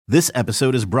This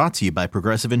episode is brought to you by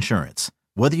Progressive Insurance.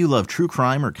 Whether you love true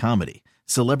crime or comedy,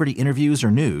 celebrity interviews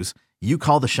or news, you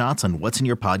call the shots on what's in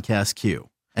your podcast queue.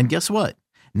 And guess what?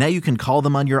 Now you can call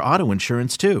them on your auto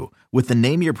insurance too with the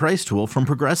Name Your Price tool from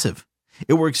Progressive.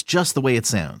 It works just the way it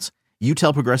sounds. You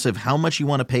tell Progressive how much you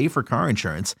want to pay for car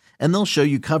insurance, and they'll show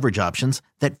you coverage options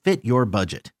that fit your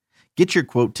budget. Get your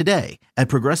quote today at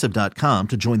Progressive.com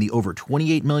to join the over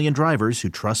 28 million drivers who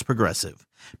trust Progressive.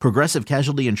 Progressive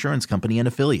Casualty Insurance Company and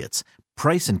Affiliates.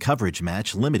 Price and coverage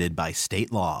match limited by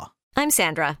state law. I'm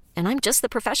Sandra, and I'm just the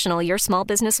professional your small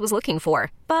business was looking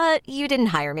for. But you didn't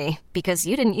hire me because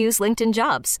you didn't use LinkedIn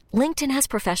Jobs. LinkedIn has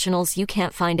professionals you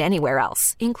can't find anywhere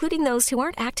else, including those who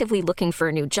aren't actively looking for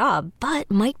a new job, but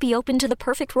might be open to the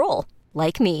perfect role,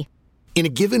 like me. In a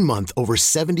given month, over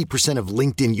 70% of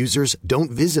LinkedIn users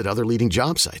don't visit other leading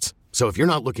job sites. So if you're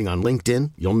not looking on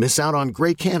LinkedIn, you'll miss out on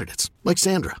great candidates like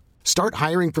Sandra. Start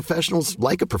hiring professionals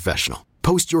like a professional.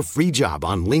 Post your free job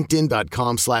on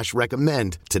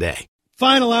linkedin.com/recommend today.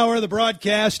 Final hour of the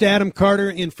broadcast. Adam Carter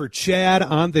in for Chad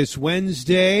on this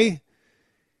Wednesday.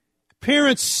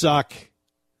 Parents suck.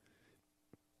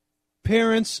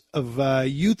 Parents of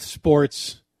youth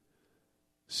sports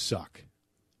suck.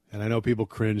 And I know people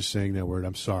cringe saying that word.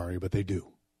 I'm sorry, but they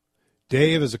do.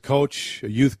 Dave, as a coach, a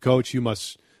youth coach, you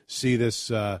must see this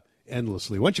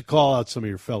endlessly. Why don't you call out some of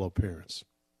your fellow parents?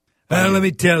 Let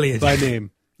me tell you. By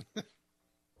name.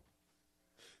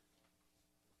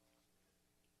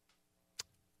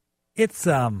 It's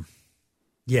yeah.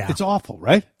 It's awful,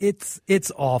 right? It's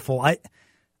awful. I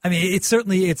mean, it's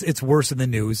certainly it's worse in the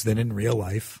news than in real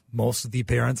life. Most of the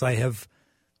parents I have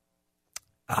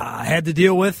had to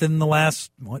deal with in the last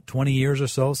 20 years or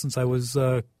so since I was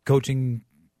coaching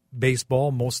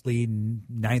baseball, mostly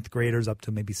ninth graders up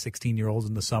to maybe 16-year-olds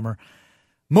in the summer.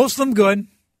 Most of them good,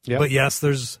 yep. But yes,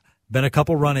 there's been a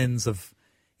couple run-ins of,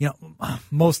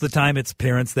 most of the time it's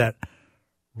parents that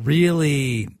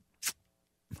really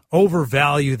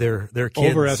overvalue their kids.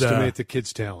 Overestimate the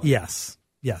kid's talent. Yes,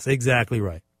 exactly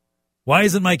right. Why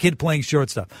isn't my kid playing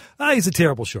shortstop? He's a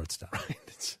terrible shortstop. Right.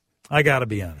 I got to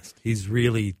be honest. He's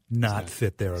really not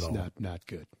fit there at all. Not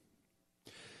good.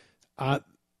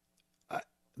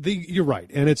 You're right,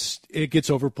 and it gets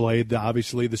overplayed.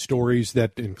 Obviously, the stories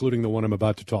that, including the one I'm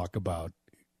about to talk about,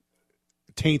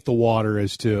 taint the water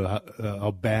as to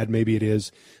how bad maybe it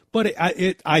is. But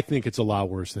I think it's a lot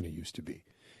worse than it used to be,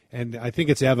 and I think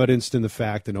it's evidenced in the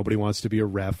fact that nobody wants to be a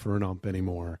ref or an ump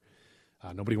anymore.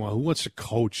 Who wants to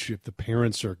coach if the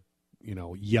parents are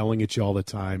yelling at you all the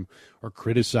time or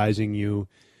criticizing you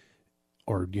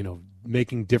or,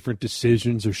 making different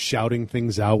decisions or shouting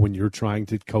things out when you're trying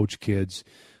to coach kids.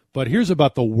 But here's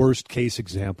about the worst case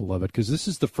example of it, because this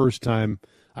is the first time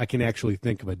I can actually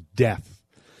think of a death.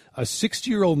 A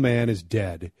 60-year-old man is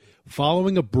dead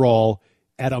following a brawl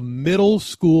at a middle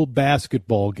school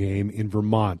basketball game in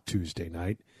Vermont Tuesday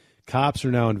night. Cops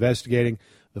are now investigating.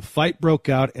 The fight broke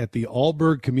out at the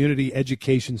Alburg Community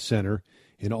Education Center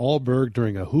in Alburg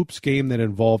during a hoops game that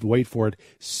involved, wait for it,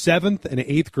 7th and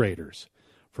 8th graders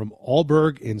from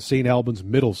Alburg and St. Albans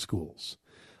middle schools.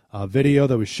 A video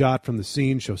that was shot from the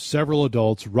scene shows several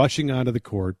adults rushing onto the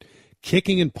court,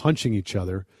 kicking and punching each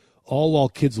other, all while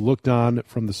kids looked on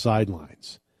from the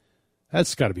sidelines.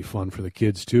 That's got to be fun for the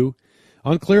kids, too.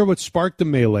 Unclear what sparked the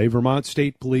melee. Vermont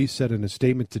State Police said in a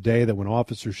statement today that when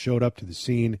officers showed up to the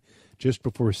scene just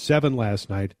before 7 last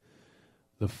night,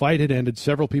 the fight had ended.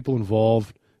 Several people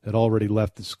involved had already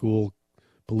left the school.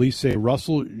 Police say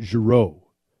Russell Giroux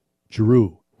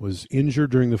was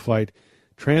injured during the fight,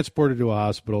 transported to a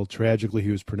hospital. Tragically, he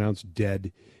was pronounced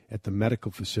dead at the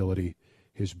medical facility.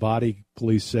 His body,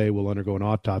 police say, will undergo an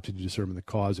autopsy to determine the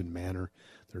cause and manner.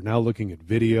 They're now looking at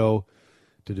video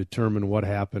to determine what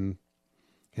happened.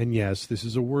 And yes, this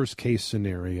is a worst-case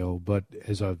scenario, but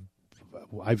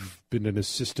I've been an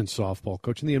assistant softball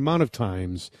coach, and the amount of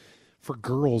times for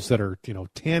girls that are,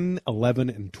 10,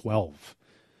 11, and 12,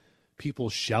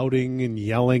 people shouting and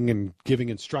yelling and giving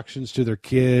instructions to their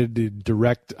kid,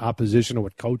 direct opposition to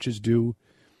what coaches do.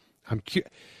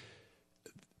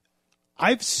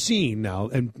 I've seen now,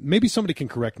 and maybe somebody can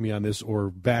correct me on this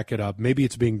or back it up. Maybe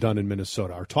it's being done in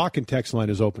Minnesota. Our talk and text line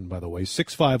is open, by the way,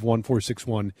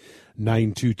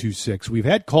 651-461-9226. We've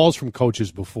had calls from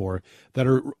coaches before that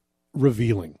are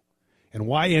revealing, and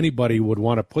why anybody would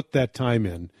want to put that time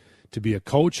in to be a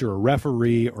coach or a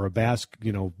referee or a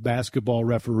basketball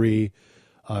referee,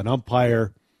 an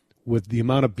umpire, with the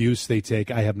amount of abuse they take,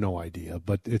 I have no idea.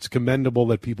 But it's commendable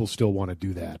that people still want to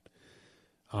do that.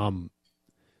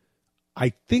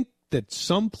 I think that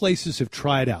some places have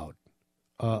tried out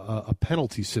a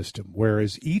penalty system,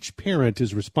 whereas each parent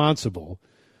is responsible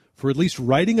for at least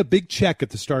writing a big check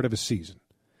at the start of a season.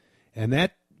 And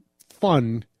that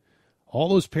fund, all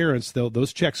those parents,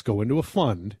 those checks go into a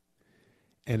fund.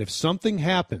 And if something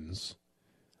happens,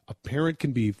 a parent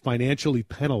can be financially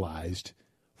penalized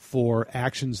for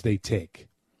actions they take.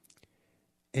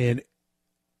 And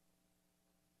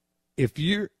if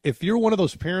you're one of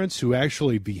those parents who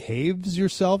actually behaves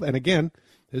yourself, and again,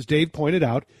 as Dave pointed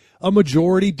out, a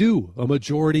majority do.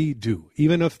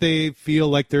 Even if they feel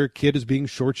like their kid is being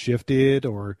short-shifted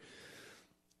or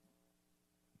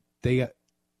they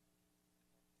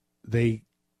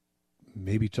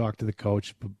maybe talk to the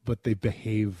coach, but they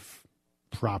behave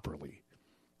properly.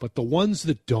 But the ones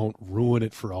that don't ruin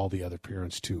it for all the other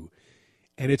parents too.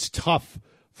 And it's tough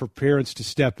for parents to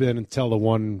step in and tell the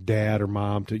one dad or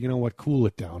mom to, you know what, cool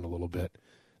it down a little bit.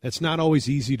 That's not always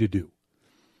easy to do.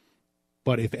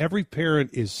 But if every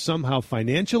parent is somehow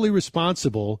financially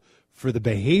responsible for the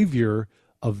behavior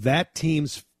of that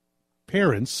team's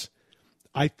parents,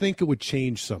 I think it would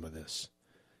change some of this.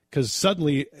 Because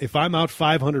suddenly, if I'm out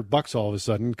 $500 all of a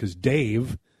sudden, because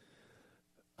Dave,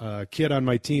 a kid on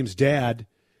my team's dad,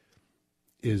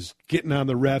 is getting on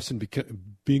the refs and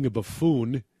being a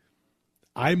buffoon,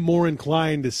 I'm more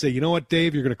inclined to say, you know what,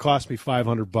 Dave, you're going to cost me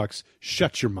 $500.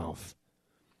 Shut your mouth.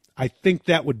 I think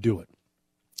that would do it.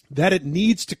 That it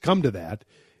needs to come to that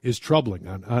is troubling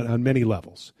on many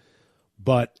levels.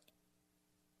 But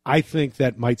I think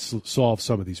that might solve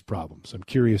some of these problems. I'm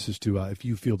curious as to if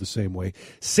you feel the same way.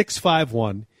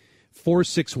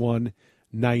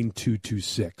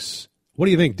 651-461-9226. What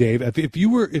do you think, Dave? If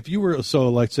you were so,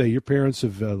 let's say your parents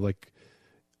have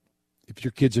if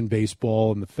your kid's in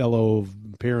baseball and the fellow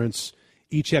parents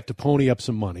each have to pony up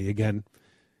some money. Again,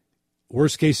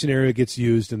 worst case scenario gets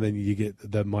used, and then you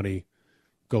get the money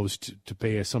goes to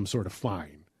pay some sort of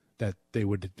fine that they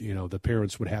would, the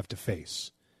parents would have to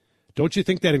face. Don't you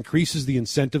think that increases the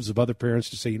incentives of other parents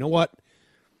to say, you know what,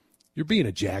 you're being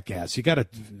a jackass. You got to,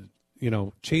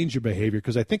 change your behavior,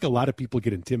 because I think a lot of people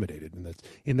get intimidated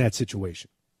in that situation.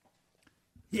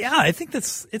 Yeah, I think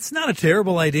it's not a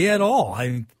terrible idea at all.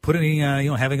 I putting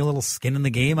having a little skin in the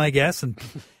game, I guess, and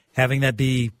having that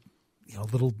be a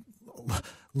little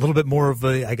bit more of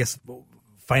a, I guess,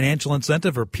 financial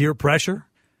incentive or peer pressure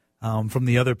from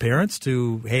the other parents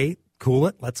to, hey, cool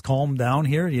it, let's calm down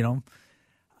here.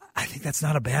 I think that's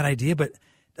not a bad idea, but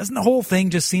doesn't the whole thing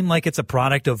just seem like it's a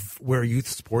product of where youth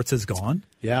sports has gone?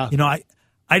 Yeah.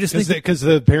 I just think because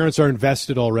the parents are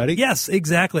invested already. Yes,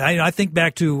 exactly. I think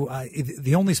back to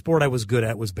the only sport I was good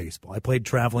at was baseball. I played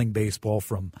traveling baseball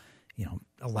from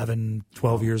 11,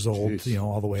 12 years old, Jeez.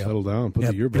 All the way up. Settle down. Put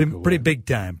the yearbook away. Pretty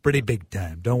big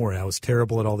time. Don't worry, I was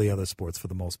terrible at all the other sports for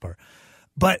the most part.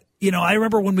 But I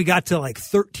remember when we got to like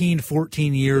 13,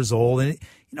 14 years old, and it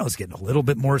was getting a little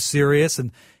bit more serious,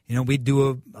 and we'd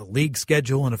do a league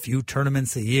schedule and a few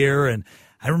tournaments a year. And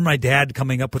I remember my dad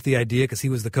coming up with the idea, because he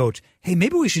was the coach, hey,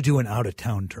 maybe we should do an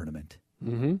out-of-town tournament.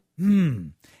 Mm-hmm.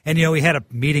 And, we had a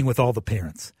meeting with all the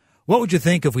parents. What would you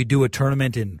think if we do a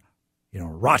tournament in,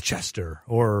 Rochester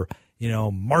or,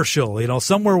 Marshall,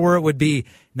 somewhere where it would be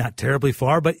not terribly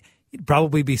far, but you'd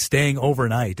probably be staying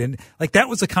overnight. And, that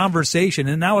was a conversation.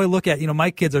 And now I look at,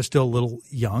 my kids are still a little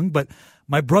young, but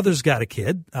my brother's got a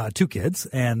kid, 2 kids,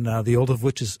 and the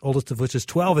oldest of which is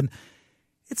 12. And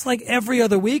it's like every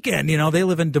other weekend, they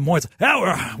live in Des Moines.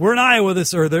 Oh, we're in Iowa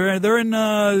or they're in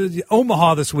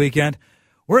Omaha this weekend.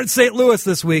 We're in St. Louis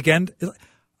this weekend.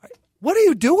 What are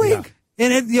you doing? Yeah.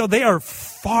 And they are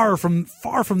far from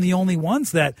the only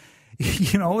ones that,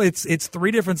 it's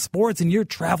 3 different sports, and you're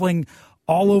traveling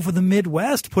all over the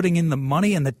Midwest, putting in the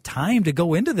money and the time to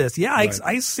go into this. Yeah, right.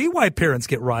 I see why parents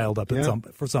get riled up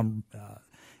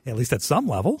at least at some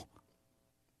level.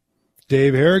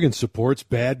 Dave Harrigan supports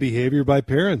bad behavior by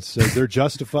parents. Says they're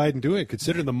justified in doing it.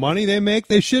 Considering the money they make,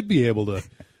 they should be able to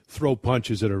throw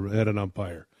punches at an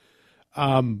umpire. No,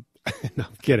 I'm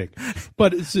kidding.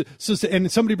 But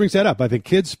and somebody brings that up. I think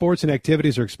kids' sports and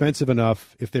activities are expensive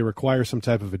enough. If they require some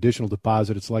type of additional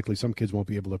deposit, it's likely some kids won't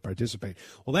be able to participate.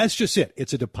 Well, that's just it.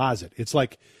 It's a deposit. It's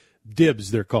like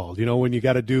dibs, they're called. When you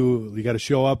got to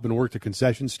show up and work the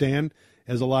concession stand,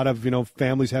 as a lot of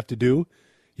families have to do.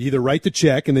 You either write the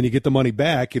check and then you get the money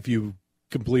back if you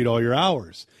complete all your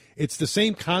hours. It's the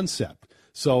same concept.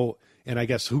 So, and I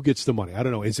guess who gets the money? I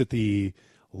don't know. Is it the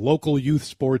local youth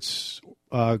sports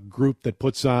group that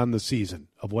puts on the season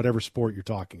of whatever sport you're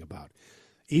talking about?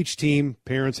 Each team,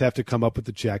 parents have to come up with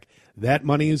the check. That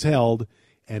money is held,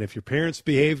 and if your parents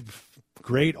behave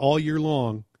great all year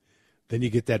long, then you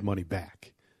get that money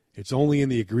back. It's only in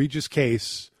the egregious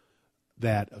case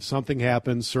that if something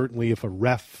happens, certainly if a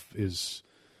ref is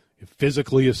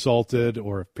physically assaulted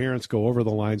or if parents go over the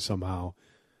line somehow,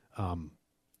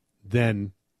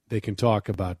 then they can talk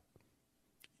about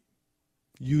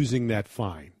using that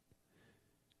fine.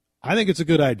 I think it's a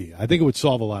good idea. I think it would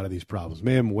solve a lot of these problems.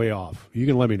 Maybe I'm way off. You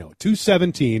can let me know.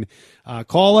 217.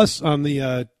 Call us on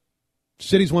the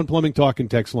Cities One Plumbing Talk and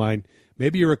Text line.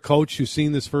 Maybe you're a coach who's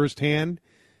seen this firsthand.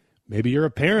 Maybe you're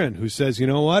a parent who says, you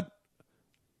know what?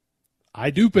 I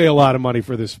do pay a lot of money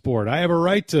for this sport. I have a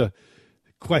right to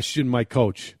question my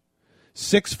coach.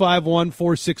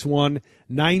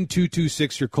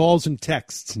 651-461-9226. Your calls and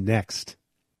texts next.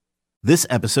 This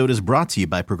episode is brought to you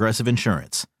by Progressive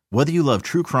Insurance. Whether you love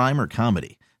true crime or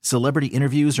comedy, celebrity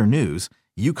interviews or news,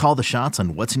 you call the shots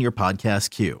on what's in your podcast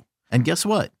queue. And guess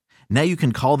what? Now you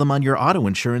can call them on your auto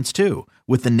insurance too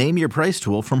with the Name Your Price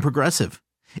tool from Progressive.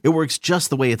 It works just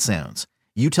the way it sounds.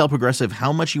 You tell Progressive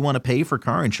how much you want to pay for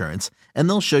car insurance, and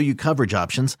they'll show you coverage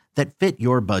options that fit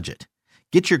your budget.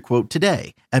 Get your quote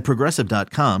today at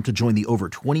Progressive.com to join the over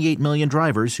 28 million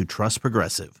drivers who trust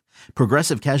Progressive.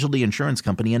 Progressive Casualty Insurance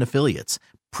Company and Affiliates.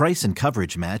 Price and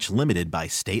coverage match limited by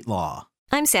state law.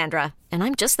 I'm Sandra, and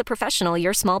I'm just the professional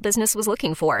your small business was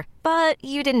looking for. But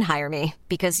you didn't hire me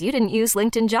because you didn't use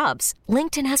LinkedIn Jobs.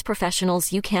 LinkedIn has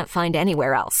professionals you can't find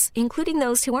anywhere else, including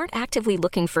those who aren't actively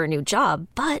looking for a new job,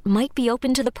 but might be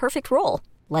open to the perfect role,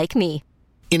 like me.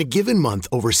 In a given month,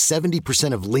 over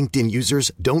 70% of LinkedIn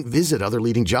users don't visit other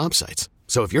leading job sites.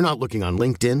 So if you're not looking on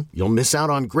LinkedIn, you'll miss out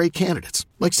on great candidates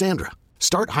like Sandra.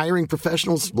 Start hiring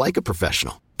professionals like a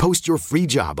professional. Post your free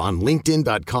job on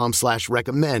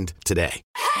linkedin.com/recommend today.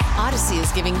 Odyssey is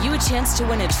giving you a chance to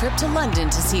win a trip to London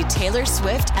to see Taylor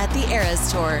Swift at the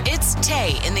Eras Tour. It's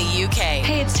Tay in the UK.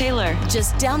 Hey, it's Taylor.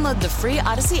 Just download the free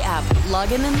Odyssey app,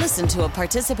 log in and listen to a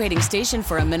participating station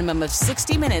for a minimum of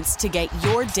 60 minutes to get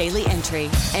your daily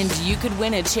entry. And you could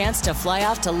win a chance to fly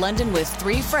off to London with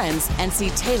 3 friends and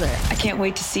see Taylor. I can't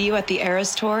wait to see you at the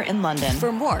Eras Tour in London.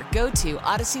 For more, go to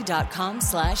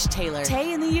odyssey.com/Taylor.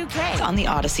 Tay in the UK. It's on the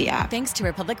Odyssey app. Thanks to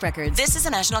Republic Records. This is a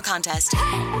national contest.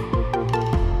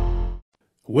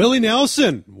 Willie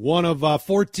Nelson, one of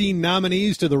 14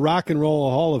 nominees to the Rock and Roll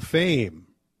Hall of Fame.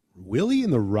 Willie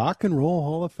in the Rock and Roll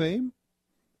Hall of Fame?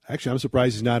 Actually, I'm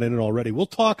surprised he's not in it already. We'll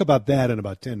talk about that in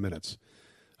about 10 minutes,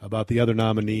 about the other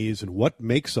nominees and what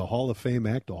makes a Hall of Fame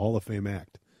act a Hall of Fame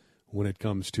act when it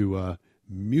comes to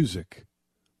music.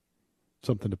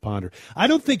 Something to ponder. I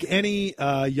don't think any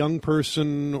young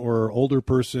person or older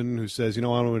person who says, you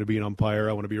know, I don't want to be an umpire,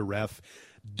 I want to be a ref,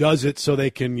 does it so they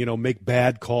can, you know, make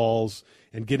bad calls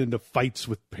and get into fights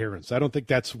with parents. I don't think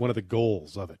that's one of the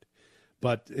goals of it.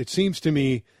 But it seems to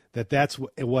me that that's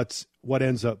what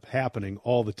ends up happening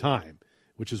all the time,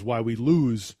 which is why we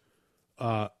lose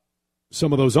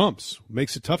some of those umps.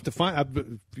 Makes it tough to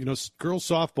find. You know, girls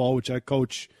softball, which I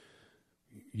coach,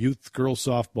 youth girls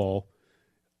softball,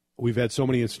 we've had so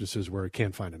many instances where it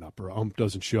can't find an ump, or ump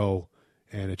doesn't show,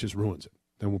 and it just ruins it.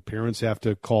 Then parents have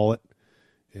to call it,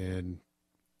 and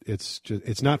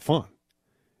it's not fun.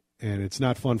 And it's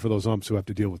not fun for those umps who have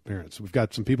to deal with parents. We've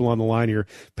got some people on the line here.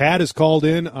 Pat has called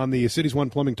in on the Cities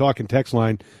One Plumbing Talk and Text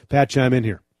line. Pat, chime in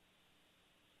here.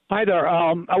 Hi there.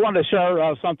 I wanted to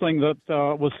share something that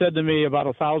was said to me about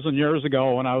 1,000 years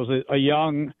ago when I was a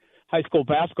young high school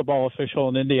basketball official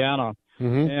in Indiana.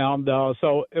 Mm-hmm. And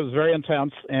so it was very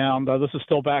intense, and this is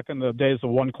still back in the days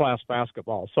of one-class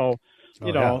basketball. So,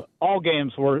 all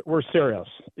games were serious,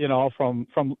 you know, from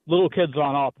little kids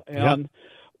on up. And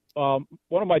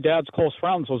one of my dad's close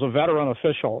friends was a veteran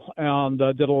official and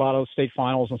did a lot of state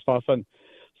finals and stuff. And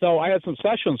so I had some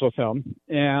sessions with him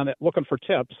and looking for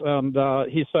tips. And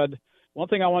he said, one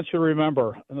thing I want you to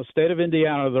remember, in the state of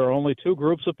Indiana, there are only 2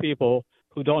 groups of people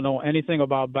who don't know anything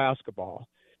about basketball.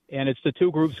 And it's the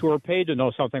 2 groups who are paid to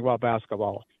know something about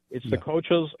basketball. It's the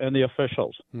coaches and the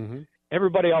officials. Mm-hmm.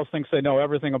 Everybody else thinks they know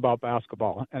everything about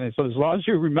basketball. And so as long as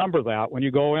you remember that when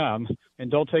you go in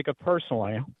and don't take it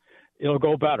personally, it'll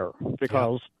go better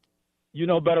because you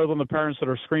know better than the parents that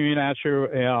are screaming at you.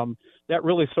 And that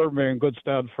really served me in good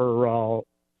stead for a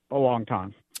long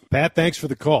time. Pat, thanks for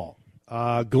the call.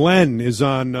 Glenn is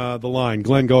on the line.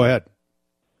 Glenn, go ahead.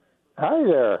 Hi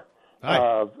there.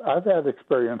 Hi. I've had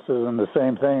experiences in the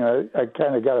same thing. I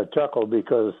kind of got a chuckle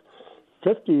because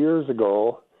 50 years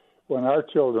ago, when our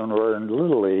children were in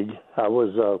Little League, I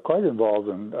was quite involved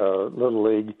in Little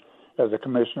League as a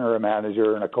commissioner, a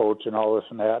manager, and a coach, and all this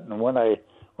and that. And when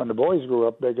the boys grew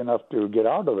up big enough to get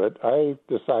out of it, I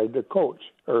decided to coach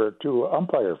or to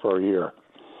umpire for a year.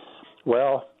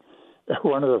 Well,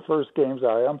 one of the first games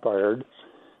I umpired,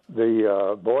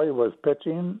 the boy was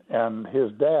pitching, and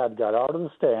his dad got out of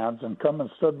the stands and come and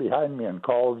stood behind me and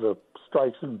called the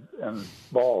strikes and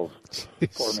balls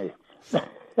for me.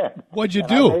 What'd you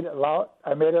do?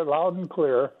 I made it loud and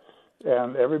clear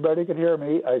and everybody could hear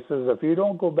me. I says, if you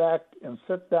don't go back and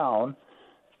sit down,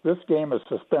 this game is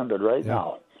suspended right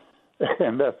now.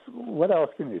 And that's, what else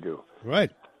can you do?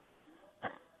 Right.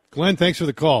 Glenn, thanks for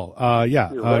the call. You're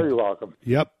very welcome.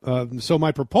 Yep. So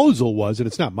my proposal was, and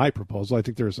it's not my proposal, I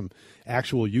think there are some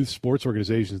actual youth sports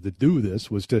organizations that do this,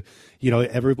 was to,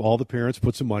 all the parents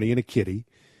put some money in a kitty,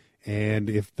 and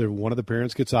if one of the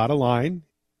parents gets out of line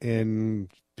and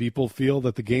people feel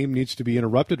that the game needs to be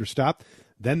interrupted or stopped,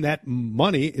 then that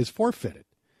money is forfeited.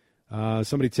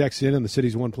 Somebody texts in on the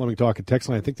City's One Plumbing Talk and text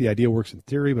line, I think the idea works in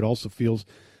theory, but also feels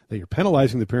that you're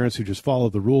penalizing the parents who just follow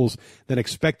the rules, then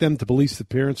expect them to police the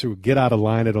parents who get out of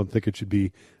line. I don't think it should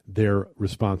be their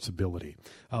responsibility.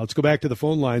 Let's go back to the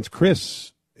phone lines.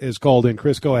 Chris is called in.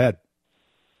 Chris, go ahead.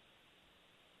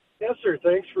 Yes, sir.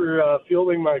 Thanks for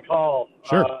fielding my call.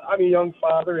 Sure. I'm a young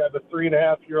father. I have a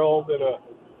 3.5-year-old and a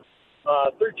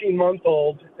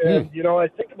 13-month-old. And, I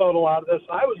think about a lot of this.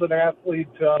 I was an athlete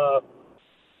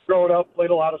growing up, played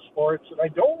a lot of sports, and I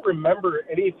don't remember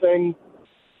anything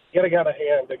getting out of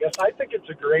hand. I guess I think it's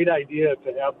a great idea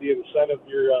to have the incentive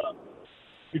you're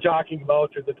talking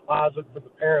about, or the deposit for the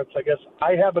parents. I guess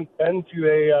I haven't been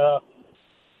to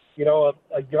a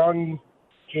young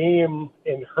game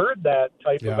and heard that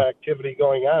type of activity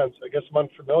going on, so I guess I'm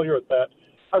unfamiliar with that.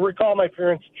 I recall my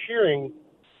parents cheering,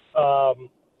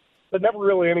 but never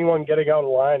really anyone getting out of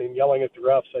line and yelling at the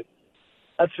refs.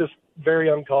 That's just very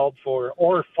uncalled for.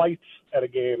 Or fights at a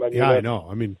game. I know.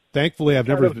 I mean, thankfully, I've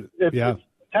never. It's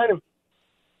kind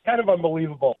of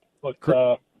unbelievable. But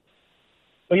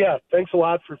yeah, thanks a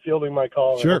lot for fielding my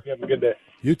call. Sure. I hope you have a good day.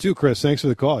 You too, Chris. Thanks for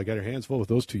the call. I got your hands full with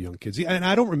those two young kids. And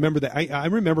I don't remember that. I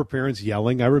remember parents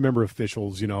yelling. I remember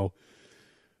officials,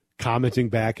 commenting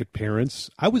back at parents.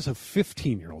 I was a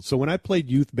 15-year-old. So when I played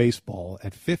youth baseball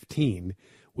at 15,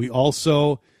 we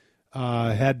also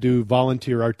had to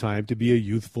volunteer our time to be a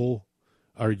youth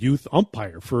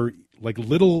umpire for like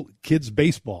little kids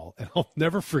baseball. And I'll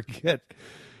never forget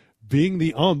being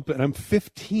the ump, and I'm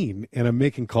 15, and I'm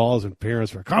making calls, and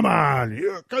parents were, come on,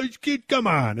 kid, come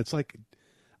on. It's like,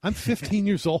 I'm 15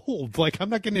 years old. Like, I'm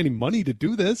not getting any money to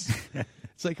do this.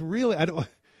 It's like, really, I don't.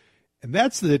 And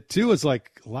that's it, too, is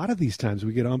like, a lot of these times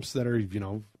we get umps that are,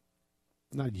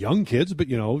 not young kids, but,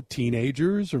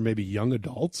 teenagers or maybe young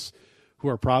adults who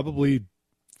are probably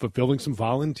fulfilling some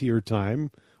volunteer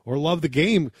time or love the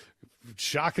game.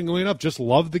 Shockingly enough, just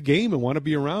love the game and want to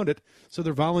be around it. So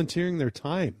they're volunteering their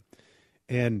time.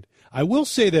 And I will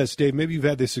say this, Dave, maybe you've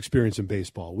had this experience in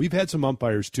baseball. We've had some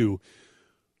umpires, too.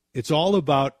 It's all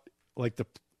about, like,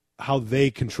 how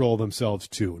they control themselves,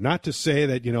 too. Not to say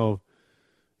that,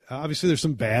 obviously there's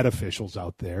some bad officials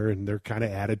out there, and their kind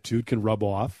of attitude can rub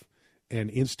off and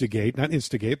not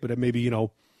instigate, but maybe,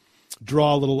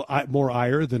 draw a little more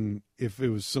ire than if it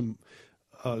was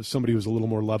somebody who was a little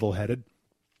more level-headed.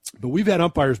 But we've had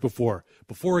umpires before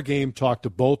a game, talk to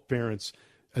both parents,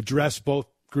 address both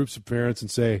groups of parents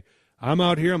and say, I'm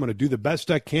out here, I'm going to do the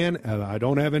best I can. I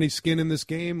don't have any skin in this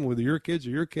game, whether your kids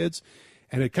or your kids.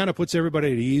 And it kind of puts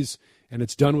everybody at ease, and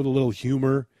it's done with a little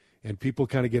humor, and people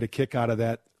kind of get a kick out of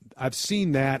that. I've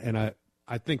seen that, and I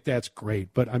think that's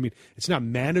great. But, I mean, it's not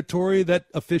mandatory that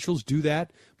officials do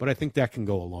that, but I think that can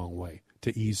go a long way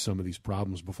to ease some of these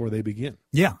problems before they begin.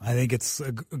 Yeah, I think it's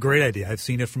a great idea. I've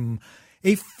seen it from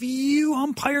a few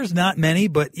umpires, not many,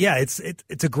 but yeah, it's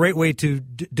a great way to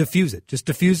diffuse it. Just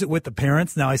diffuse it with the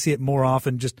parents. Now I see it more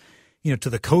often just, to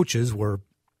the coaches where,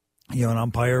 an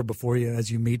umpire before you,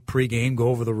 as you meet pregame, go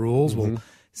over the rules. Mm-hmm. Will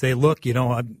say, look, you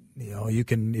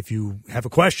can, if you have a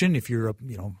question, if you're,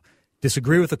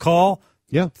 disagree with the call,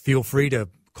 feel free to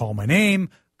call my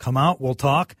name, come out, we'll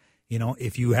talk.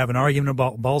 If you have an argument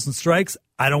about balls and strikes,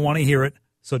 I don't want to hear it.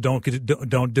 So don't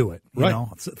do it.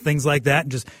 Things like that.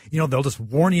 And just, they'll just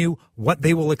warn you what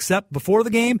they will accept before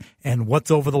the game and what's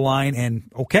over the line. And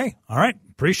okay, all right,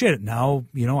 appreciate it. Now,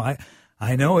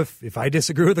 I know if I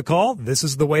disagree with the call, this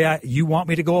is the way you want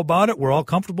me to go about it. We're all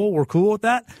comfortable. We're cool with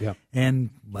that. Yeah. And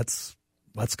let's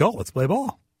go. Let's play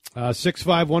ball.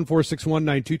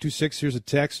 651-461-9226. Here's a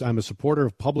text. I'm a supporter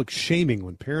of public shaming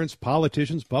when parents,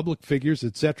 politicians, public figures,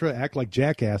 etc., act like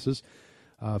jackasses.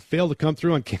 Fail to come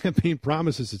through on campaign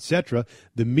promises, etc.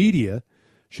 The media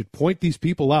should point these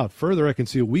people out. Further, I can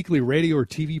see a weekly radio or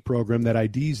TV program that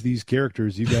IDs these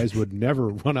characters. You guys would never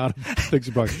run out of things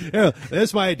about. Yeah,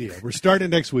 that's my idea. We're starting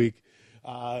next week.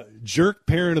 Jerk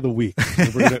Parent of the Week.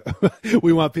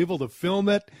 We want people to film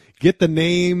it, get the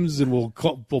names, and we'll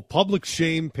public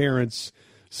shame parents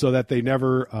so that they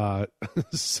never,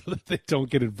 so that they don't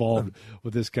get involved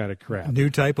with this kind of crap. New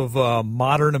type of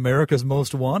modern America's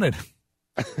Most Wanted.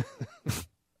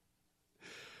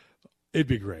 It'd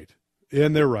be great.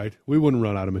 And they're right. We wouldn't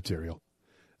run out of material.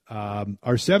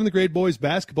 Our seventh grade boys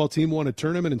basketball team won a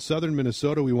tournament in southern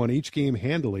Minnesota. We won each game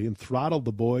handily and throttled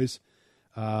the boys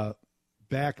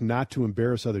back not to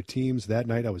embarrass other teams. That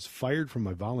night I was fired from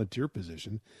my volunteer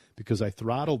position because I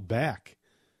throttled back.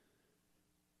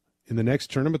 In the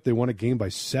next tournament, they won a game by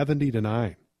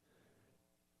 70-9.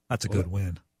 That's a good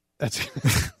win. That's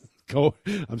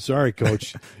I'm sorry,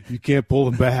 Coach. You can't pull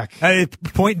them back.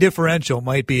 Point differential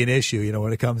might be an issue,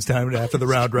 when it comes time after the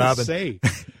round robin. Say,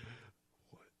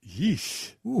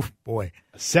 yeesh. Ooh, boy.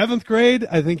 Seventh grade,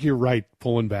 I think you're right,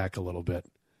 pulling back a little bit.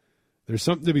 There's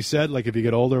something to be said, like if you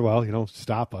get older, well,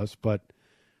 stop us. But,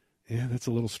 yeah, that's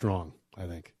a little strong, I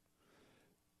think.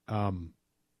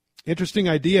 Interesting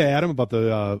idea, Adam, about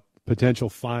the potential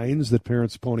fines that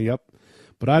parents pony up.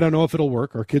 But I don't know if it'll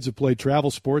work. Our kids have played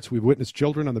travel sports. We've witnessed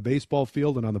children on the baseball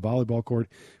field and on the volleyball court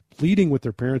pleading with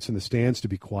their parents in the stands to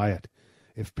be quiet.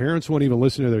 If parents won't even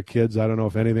listen to their kids, I don't know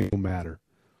if anything will matter.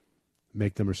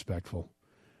 Make them respectful.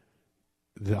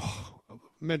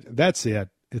 That's it.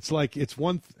 It's like it's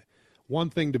one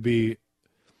thing to be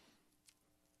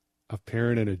a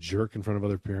parent and a jerk in front of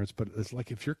other parents, but it's like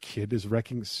if your kid is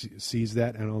sees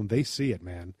that and they see it,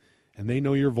 man, and they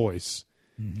know your voice.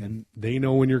 Mm-hmm. And they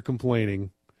know when you're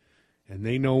complaining, and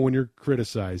they know when you're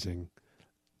criticizing.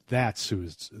 That's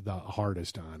who's the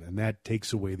hardest on, and that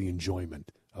takes away the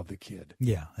enjoyment of the kid.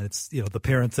 Yeah, it's the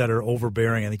parents that are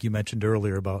overbearing. I think you mentioned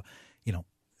earlier about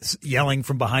yelling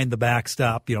from behind the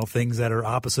backstop. Things that are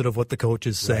opposite of what the coach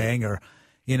is saying, or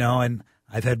And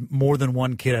I've had more than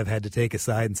one kid I've had to take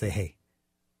aside and say, "Hey,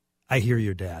 I hear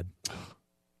your dad.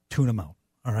 Tune them out.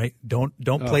 All right, don't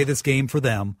play this game for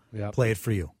them. Yep. Play it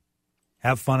for you."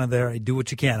 Have fun in there. Do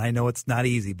what you can. I know it's not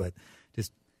easy, but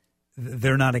just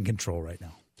they're not in control right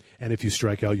now. And if you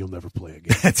strike out, you'll never play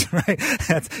again. That's right.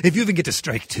 If you even get to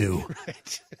strike two.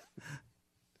 Right.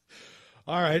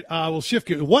 All right. We'll shift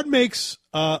gears. What makes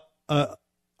a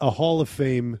Hall of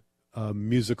Fame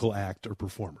musical act or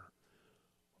performer?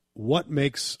 What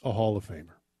makes a Hall of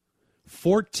Famer?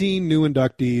 14 new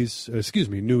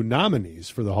new nominees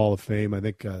for the Hall of Fame. I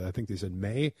think they said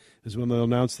May is when they'll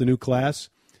announce the new class.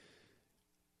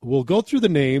 We'll go through the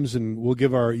names and we'll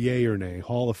give our yay or nay,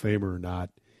 Hall of Famer or not,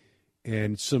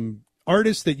 and some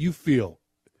artists that you feel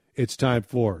it's time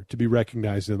for to be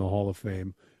recognized in the Hall of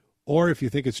Fame, or if you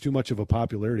think it's too much of a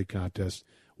popularity contest,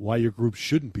 why your group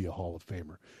shouldn't be a Hall of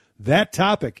Famer. That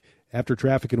topic after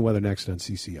traffic and weather next on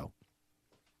CCO.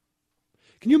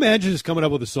 Can you imagine just coming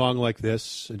up with a song like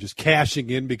this and just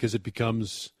cashing in because it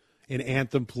becomes an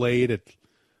anthem played at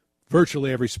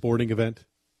virtually every sporting event?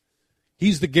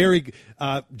 He's the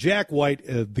Jack White,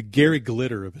 the Gary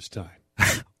Glitter of his time.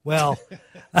 Well,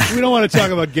 we don't want to talk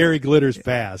about Gary Glitter's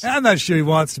past. I'm not sure he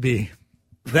wants to be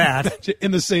that in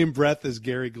the same breath as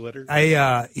Gary Glitter.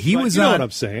 He was you know on what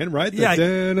I'm saying, right? Yeah.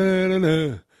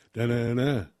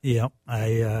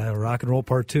 Yeah. Rock and Roll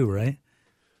Part 2, right?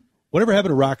 Whatever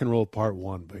happened to Rock and Roll Part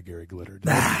 1 by Gary Glitter?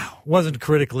 Wasn't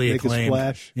critically Make acclaimed. A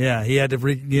splash? Yeah, he had to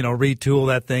retool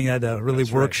that thing. Had to really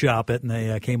workshop it, and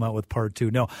they came out with Part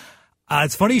 2. No.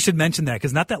 It's funny you should mention that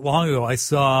because not that long ago I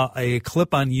saw a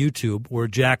clip on YouTube where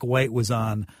Jack White was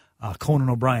on Conan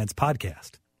O'Brien's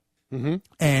podcast. Mm-hmm.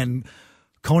 And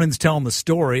Conan's telling the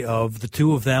story of the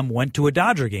two of them went to a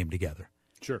Dodger game together.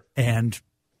 Sure. And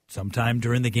sometime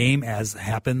during the game, as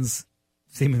happens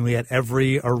seemingly at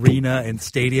every arena and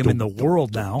stadium in the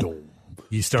world now,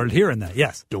 you started hearing that.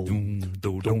 Yes. And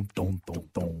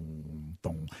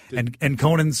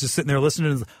Conan's just sitting there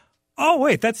listening and oh,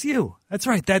 wait, that's you. That's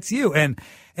right, that's you. And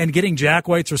getting Jack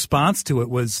White's response to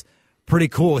it was pretty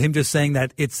cool. Him just saying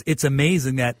that it's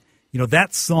amazing that,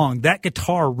 that song, that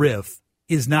guitar riff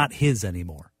is not his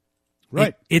anymore.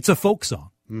 Right. It's a folk song.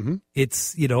 Mm-hmm.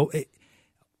 It's,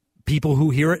 people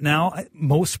who hear it now,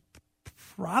 most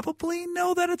probably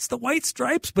know that it's the White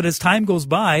Stripes, but as time goes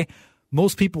by,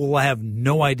 most people will have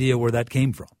no idea where that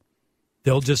came from.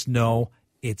 They'll just know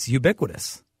it's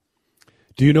ubiquitous.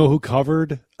 Do you know who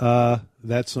covered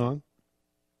that song?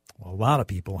 Well, a lot of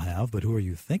people have, but who are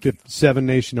you thinking? Seven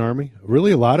Nation Army.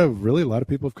 Really, a lot of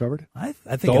people have covered it. I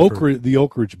think the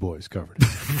Oak Ridge Boys covered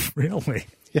it. Really?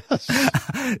 Yes.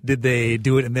 Did they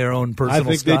do it in their own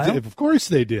personal style? They did. Of course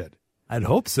they did. I'd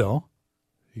hope so.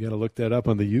 You got to look that up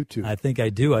on the YouTube. I think I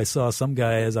do. I saw some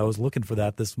guy as I was looking for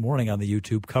that this morning on the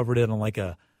YouTube covered it on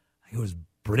it was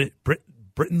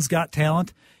Britain's Got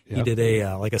Talent. Yep. He did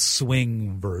a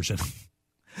swing version.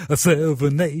 A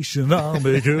Seven Nation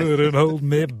Army couldn't hold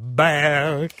me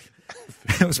back.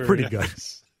 It was pretty good.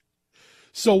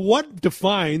 So what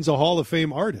defines a Hall of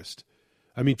Fame artist?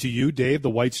 I mean, to you, Dave, the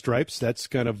White Stripes, that's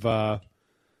kind of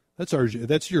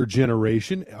that's your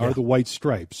generation, are the White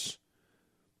Stripes.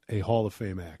 a Hall of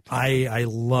Fame act? I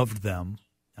loved them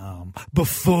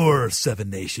before Seven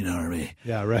Nation Army.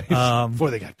 Yeah, right. Before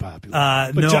they got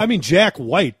popular. No. I mean, Jack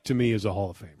White to me is a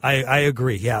Hall of Famer. I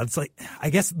agree. Yeah, it's like,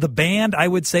 I guess the band, I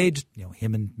would say,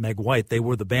 him and Meg White, they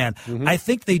were the band. Mm-hmm. I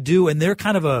think they do, and they're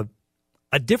kind of a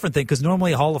different thing, because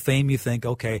normally Hall of Fame, you think,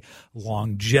 okay,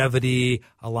 longevity,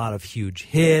 a lot of huge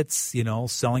hits,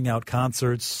 selling out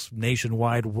concerts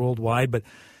nationwide, worldwide, but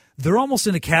they're almost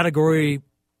in a category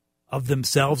of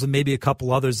themselves and maybe a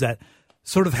couple others that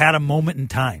sort of had a moment in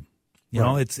time.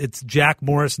 It's Jack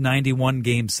Morris 91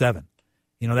 Game 7.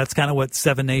 That's kind of what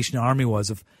Seven Nation Army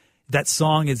was. That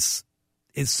song is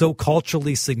so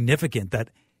culturally significant that,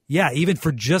 even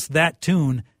for just that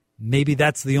tune, maybe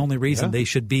that's the only reason they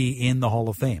should be in the Hall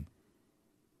of Fame.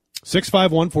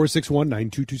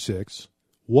 651-461-9226.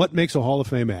 What makes a Hall of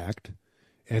Fame act,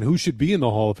 and who should be in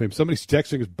the Hall of Fame? Somebody's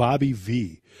texting us Bobby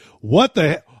V.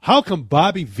 How come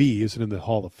Bobby V isn't in the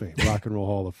Hall of Fame, Rock and Roll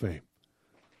Hall of Fame?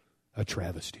 A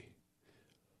travesty.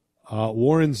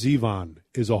 Warren Zevon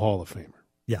is a Hall of Famer.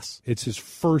 Yes. It's his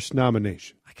first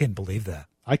nomination. I can't believe that.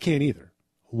 I can't either.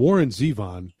 Warren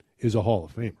Zevon is a Hall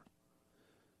of Famer.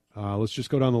 Let's just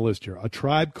go down the list here. A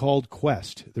Tribe Called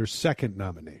Quest, their second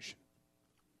nomination.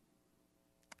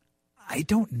 I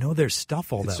don't know their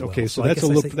stuff all that well. Okay, so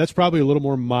that's probably a little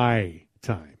more my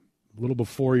time, a little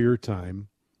before your time.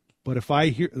 But if I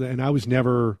hear, and I was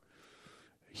never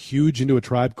huge into A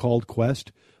Tribe Called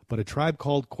Quest, but A Tribe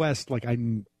Called Quest,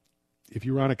 if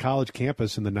you were on a college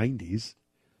campus in the 90s,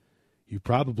 you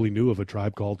probably knew of A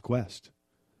Tribe Called Quest.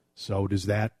 So does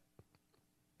that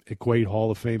equate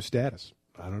Hall of Fame status?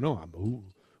 I don't know.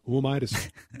 Who am I to say?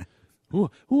 who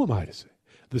am I to say?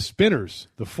 The Spinners,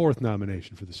 the fourth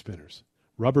nomination for the Spinners.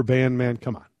 Rubber Band Man,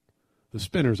 come on. The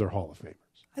Spinners are Hall of Famers.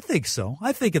 I think so.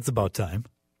 I think it's about time.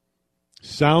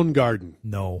 Soundgarden.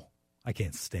 No, I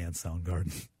can't stand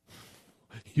Soundgarden.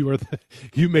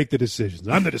 You make the decisions.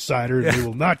 I'm the decider, and they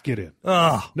will not get in.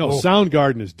 No,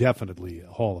 Soundgarden is definitely a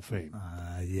Hall of Fame.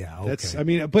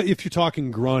 Okay. But if you're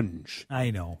talking grunge,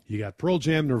 I know. You got Pearl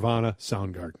Jam, Nirvana,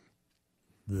 Soundgarden.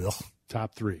 Ugh.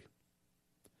 Top three.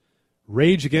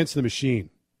 Rage Against the Machine.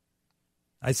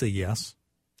 I say yes.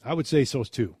 I would say so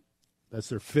too. That's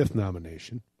their fifth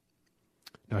nomination.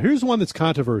 Now here's one that's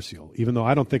controversial, even though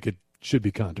I don't think it should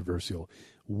be controversial.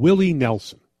 Willie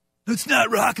Nelson. It's not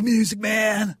rock music,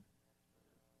 man.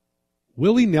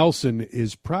 Willie Nelson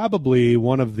is probably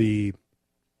one of the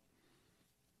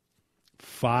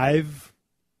I'll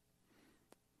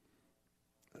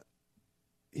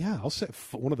say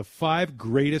one of the 5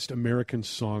 greatest American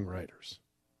songwriters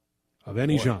of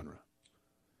any genre.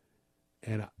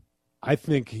 And I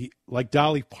think he, like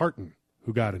Dolly Parton,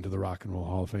 who got into the Rock and Roll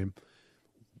Hall of Fame,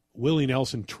 Willie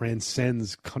Nelson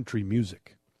transcends country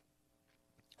music.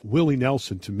 Willie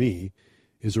Nelson, to me,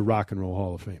 is a Rock and Roll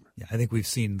Hall of Famer. Yeah, I think we've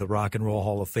seen the Rock and Roll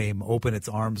Hall of Fame open its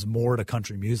arms more to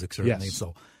country music, certainly. Yes.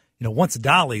 So, once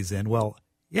Dolly's in, well,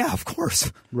 yeah, of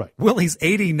course. Right. Willie's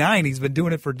 89. He's been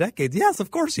doing it for decades. Yes,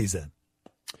 of course he's in.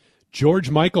 George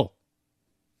Michael.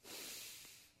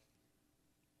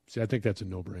 See, I think that's a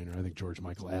no-brainer. I think George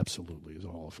Michael absolutely is a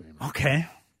Hall of Famer. Okay.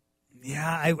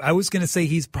 Yeah, I was going to say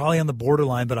he's probably on the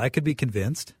borderline, but I could be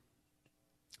convinced.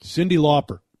 Cyndi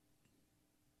Lauper.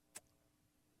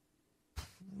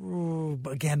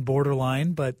 Again,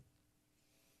 borderline, but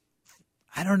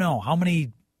I don't know. How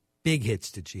many big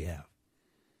hits did she have?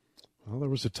 Well, there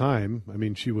was a time. I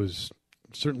mean, she was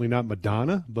certainly not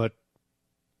Madonna, but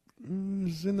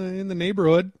was in the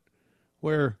neighborhood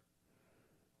where,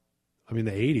 I mean,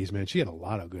 the 80s, man, she had a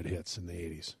lot of good hits in the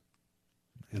 80s.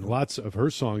 And lots of her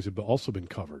songs have also been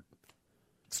covered.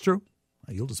 It's true.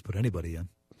 You'll just put anybody in.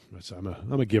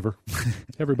 I'm a giver.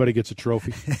 Everybody gets a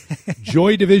trophy.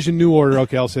 Joy Division, New Order.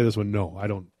 Okay, I'll say this one. No, I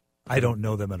don't. I don't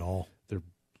know them at all. They're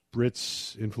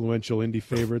Brits, influential indie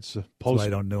favorites. I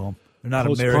don't know them. They're not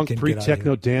post-punk, American.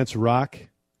 Pre-techno, dance, rock.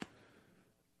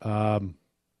 Maybe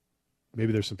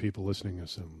there's some people listening.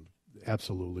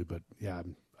 Absolutely, but yeah,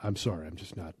 I'm sorry. I'm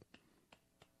just not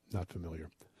familiar.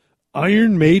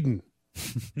 Iron Maiden.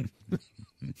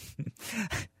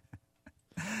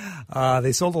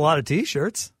 They sold a lot of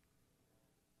T-shirts.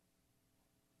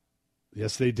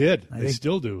 Yes, they did. They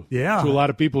still do. Yeah. To a lot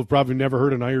of people who've probably never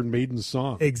heard an Iron Maiden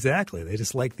song. Exactly. They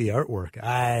just like the artwork.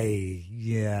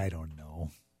 I don't know.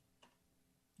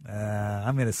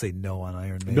 I'm going to say no on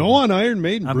Iron Maiden. No on Iron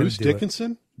Maiden. I'm Bruce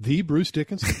Dickinson? The Bruce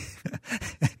Dickinson?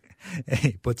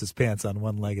 He puts his pants on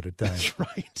one leg at a time. That's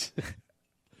right.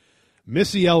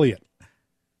 Missy Elliott.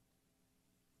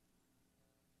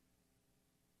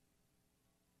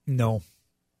 No.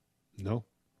 No?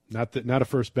 Not a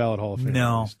first ballot Hall of Fame.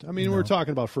 No. I mean, we're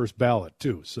talking about first ballot,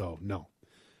 too, so no.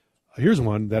 Here's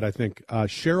one that I think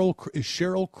is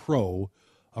Sheryl Crow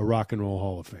a Rock and Roll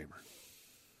Hall of Famer?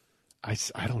 I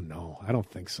don't know. I don't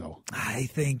think so. I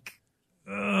think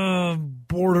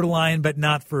borderline, but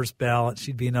not first ballot.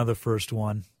 She'd be another first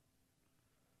one.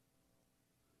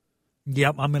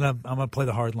 Yep, I'm gonna play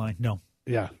the hard line. No.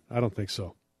 Yeah, I don't think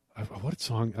so. What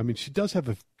song? I mean, she does have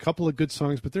a couple of good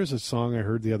songs, but there's a song I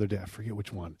heard the other day. I forget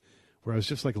which one, where I was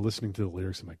just like listening to the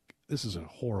lyrics. I'm like, this is a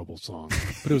horrible song,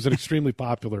 but it was an extremely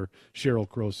popular Sheryl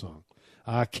Crow song.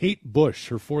 Kate Bush,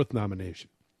 her 4th nomination.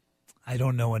 I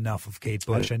don't know enough of Kate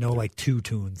Bush. I know like 2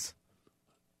 tunes.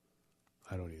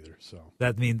 I don't either. So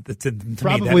that means it's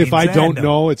probably if I don't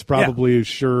know, it's probably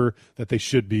sure that they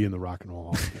should be in the Rock and Roll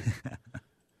Hall of Fame.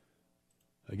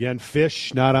 Again,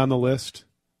 Fish not on the list.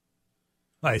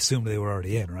 I assumed they were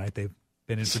already in, right? They've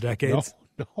been in for decades.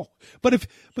 No. But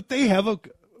they have a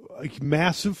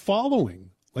massive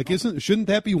following. Like, shouldn't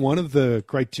that be one of the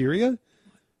criteria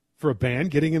for a band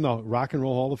getting in the Rock and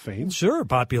Roll Hall of Fame? Sure,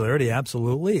 popularity,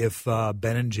 absolutely. If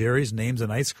Ben and Jerry's names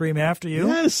an ice cream after you.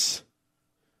 Yes.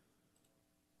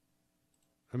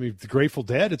 I mean, the Grateful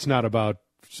Dead, it's not about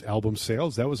album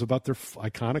sales. That was about their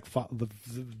iconic,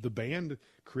 the band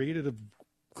created a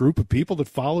group of people that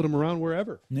followed them around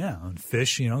wherever. Yeah, and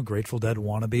Fish, Grateful Dead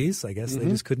wannabes. I guess they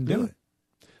just couldn't do it.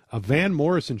 Van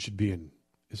Morrison should be in.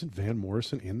 Isn't Van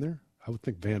Morrison in there? I would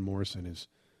think Van Morrison is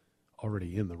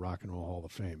already in the Rock and Roll Hall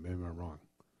of Fame. Maybe I'm wrong.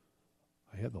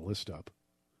 I had the list up.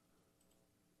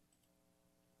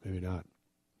 Maybe not.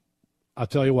 I'll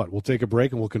tell you what. We'll take a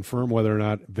break and we'll confirm whether or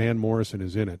not Van Morrison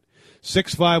is in it.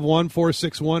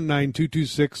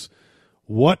 651-461-9226.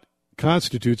 What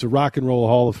constitutes a Rock and Roll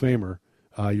Hall of Famer?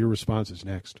 Your response is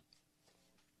next.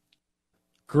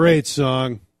 Great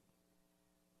song.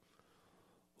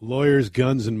 Lawyers,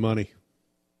 Guns, and Money.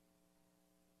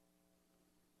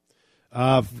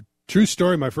 True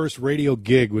story, my first radio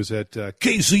gig was at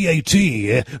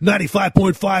KCAT,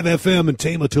 95.5 FM in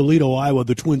Tama, Toledo, Iowa,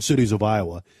 the Twin Cities of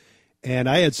Iowa. And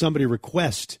I had somebody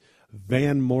request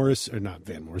Warren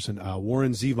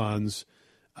Zevon's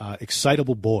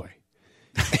Excitable Boy.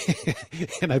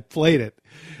 And I played it,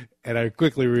 and I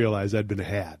quickly realized I'd been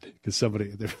had because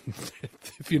somebody,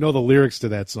 if you know the lyrics to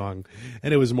that song,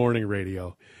 and it was morning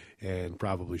radio and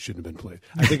probably shouldn't have been played.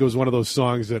 I think it was one of those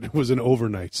songs that was an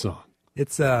overnight song.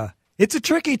 It's a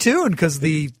tricky tune because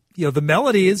the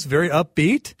melody is very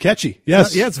upbeat, catchy.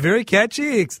 Yes, it's very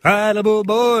catchy. Excitable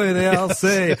boy, they all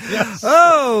say. Yes.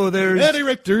 Oh, there's Eddie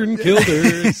Richter and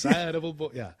Kilder. Excitable boy.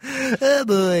 Yeah. Oh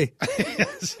boy.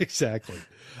 Yes, exactly.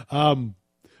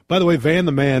 By the way,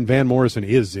 Van Morrison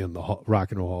is in the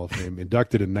Rock and Roll Hall of Fame,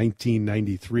 inducted in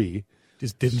 1993.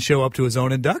 Just didn't show up to his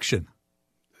own induction.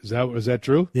 Was that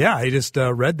true? Yeah, I just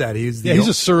read that. He's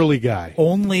a surly guy.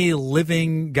 Only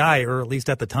living guy, or at least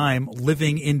at the time,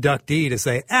 living inductee to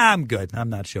say, I'm good. I'm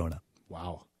not showing up.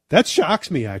 Wow. That shocks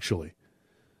me, actually.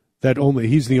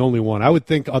 He's the only one. I would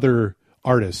think other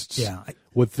artists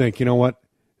would think, you know what?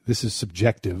 This is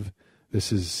subjective.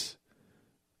 This is...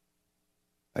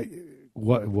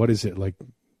 What is it like?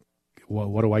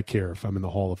 What do I care if I'm in the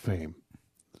Hall of Fame?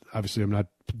 Obviously, I'm not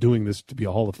doing this to be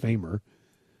a Hall of Famer,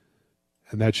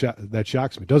 and that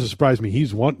shocks me. It doesn't surprise me.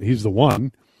 He's the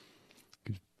one.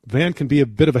 Van can be a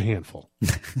bit of a handful,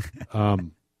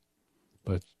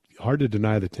 but hard to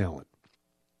deny the talent.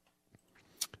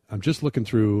 I'm just looking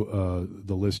through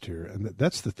the list here, and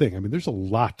that's the thing. I mean, there's a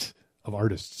lot of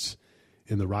artists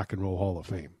in the Rock and Roll Hall of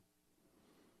Fame.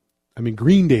 I mean,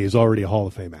 Green Day is already a Hall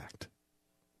of Fame act.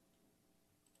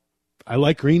 I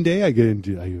like Green Day. I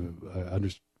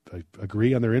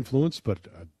agree on their influence, but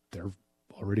they're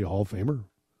already a Hall of Famer.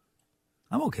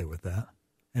 I'm okay with that.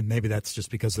 And maybe that's just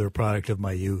because they're a product of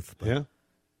my youth. But. Yeah.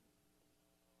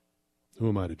 Who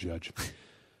am I to judge?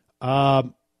 I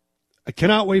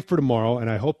cannot wait for tomorrow, and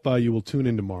I hope you will tune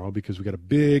in tomorrow because we got a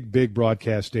big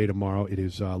broadcast day tomorrow. It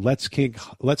is Let's Kick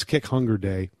Hunger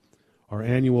Day, our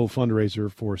annual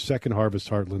fundraiser for Second Harvest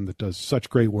Heartland that does such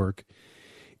great work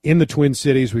in the Twin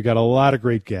Cities. We got a lot of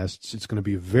great guests. It's going to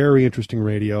be very interesting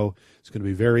radio. It's going to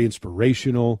be very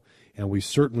inspirational, and we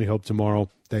certainly hope tomorrow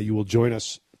that you will join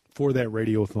us for that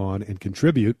radiothon and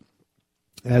contribute,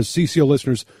 as CCO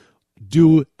listeners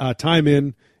do time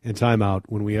in and time out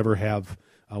when we ever have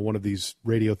one of these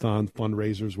radiothon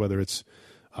fundraisers, whether it's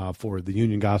for the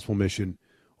Union Gospel Mission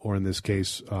or, in this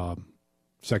case,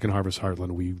 Second Harvest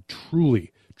Heartland. We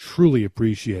truly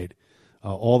appreciate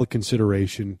all the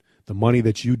consideration, the money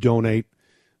that you donate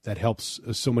that helps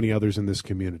so many others in this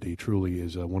community. Truly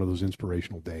is one of those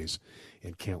inspirational days,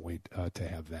 and can't wait to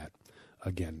have that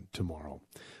again tomorrow.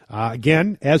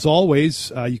 Again, as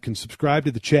always, you can subscribe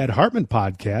to the Chad Hartman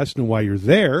podcast, and while you're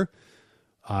there,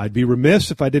 I'd be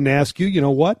remiss if I didn't ask you, you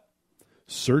know what?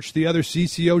 Search the other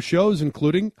CCO shows,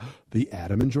 including the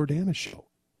Adam and Jordana Show.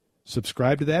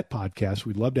 Subscribe to that podcast.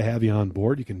 We'd love to have you on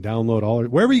board. You can download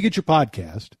wherever you get your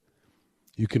podcast.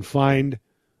 You can find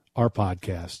our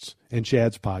podcasts and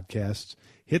Chad's podcasts.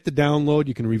 Hit the download.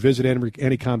 You can revisit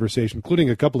any conversation, including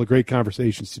a couple of great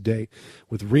conversations today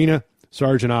with Rena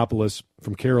Sargentopoulos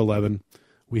from KARE 11.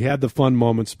 We had the fun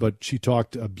moments, but she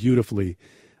talked beautifully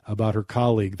about her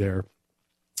colleague there,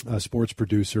 a sports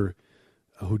producer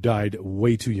who died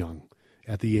way too young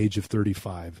at the age of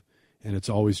 35. And it's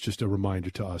always just a reminder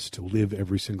to us to live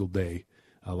every single day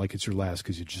like it's your last,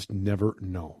 because you just never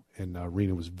know. And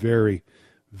Rena was very,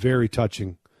 very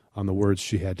touching on the words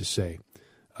she had to say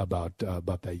about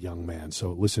that young man.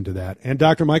 So listen to that. And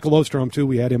Dr. Michael Ostrom, too.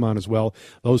 We had him on as well.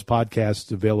 Those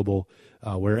podcasts available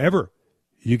wherever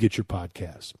you get your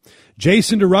podcasts.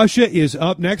 Jason DeRusha is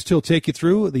up next. He'll take you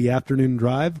through the afternoon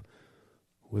drive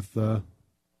with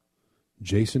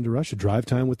Jason DeRusha, drive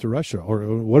time with DeRusha,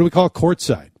 or what do we call it?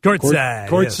 Courtside. Courtside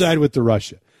yes. With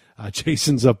DeRusha.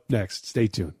 Jason's up next. Stay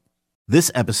tuned. This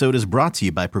episode is brought to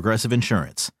you by Progressive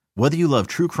Insurance. Whether you love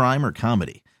true crime or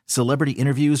comedy, celebrity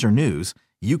interviews or news,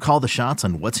 you call the shots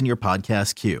on what's in your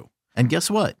podcast queue. And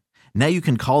guess what? Now you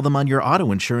can call them on your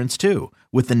auto insurance too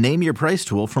with the Name Your Price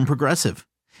tool from Progressive.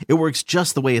 It works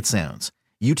just the way it sounds.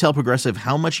 You tell Progressive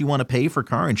how much you want to pay for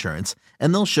car insurance,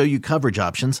 and they'll show you coverage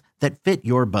options that fit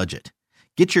your budget.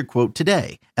 Get your quote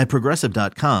today at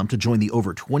Progressive.com to join the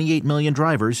over 28 million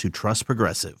drivers who trust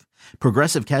Progressive.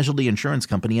 Progressive Casualty Insurance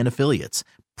Company and Affiliates.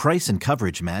 Price and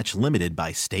coverage match limited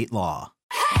by state law.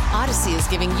 Odyssey is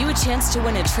giving you a chance to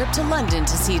win a trip to London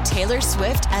to see Taylor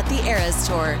Swift at the Eras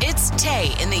Tour. It's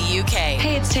Tay in the UK.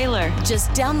 Hey, it's Taylor. Just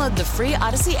download the free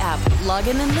Odyssey app, log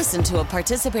in and listen to a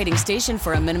participating station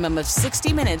for a minimum of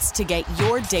 60 minutes to get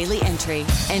your daily entry.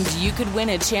 And you could win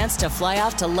a chance to fly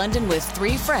off to London with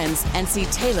 3 friends and see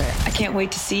Taylor. I can't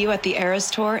wait to see you at the Eras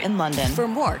Tour in London. For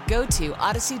more, go to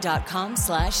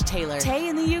odyssey.com/Taylor. Tay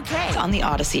in the UK. It's on the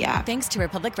Odyssey app. Thanks to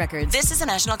Republic Records. This is a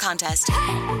national contest.